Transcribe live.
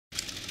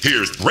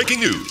Here's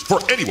breaking news for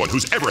anyone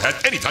who's ever had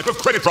any type of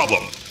credit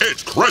problem.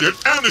 It's Credit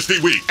Amnesty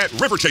Week at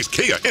Riverchase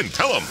Kia in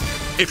Pelham.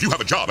 If you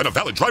have a job and a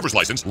valid driver's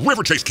license,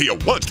 Riverchase Kia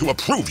wants to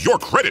approve your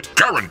credit,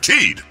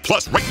 guaranteed.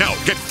 Plus, right now,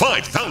 get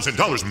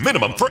 $5,000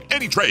 minimum for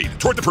any trade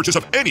toward the purchase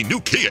of any new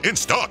Kia in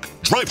stock.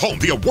 Drive home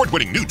the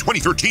award-winning new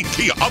 2013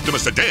 Kia Optima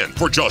sedan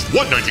for just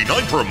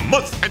 $199 per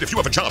month. And if you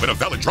have a job and a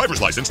valid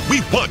driver's license,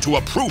 we want to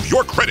approve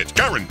your credit,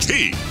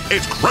 guaranteed.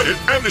 It's Credit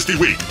Amnesty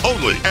Week,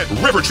 only at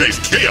Riverchase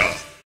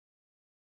Kia.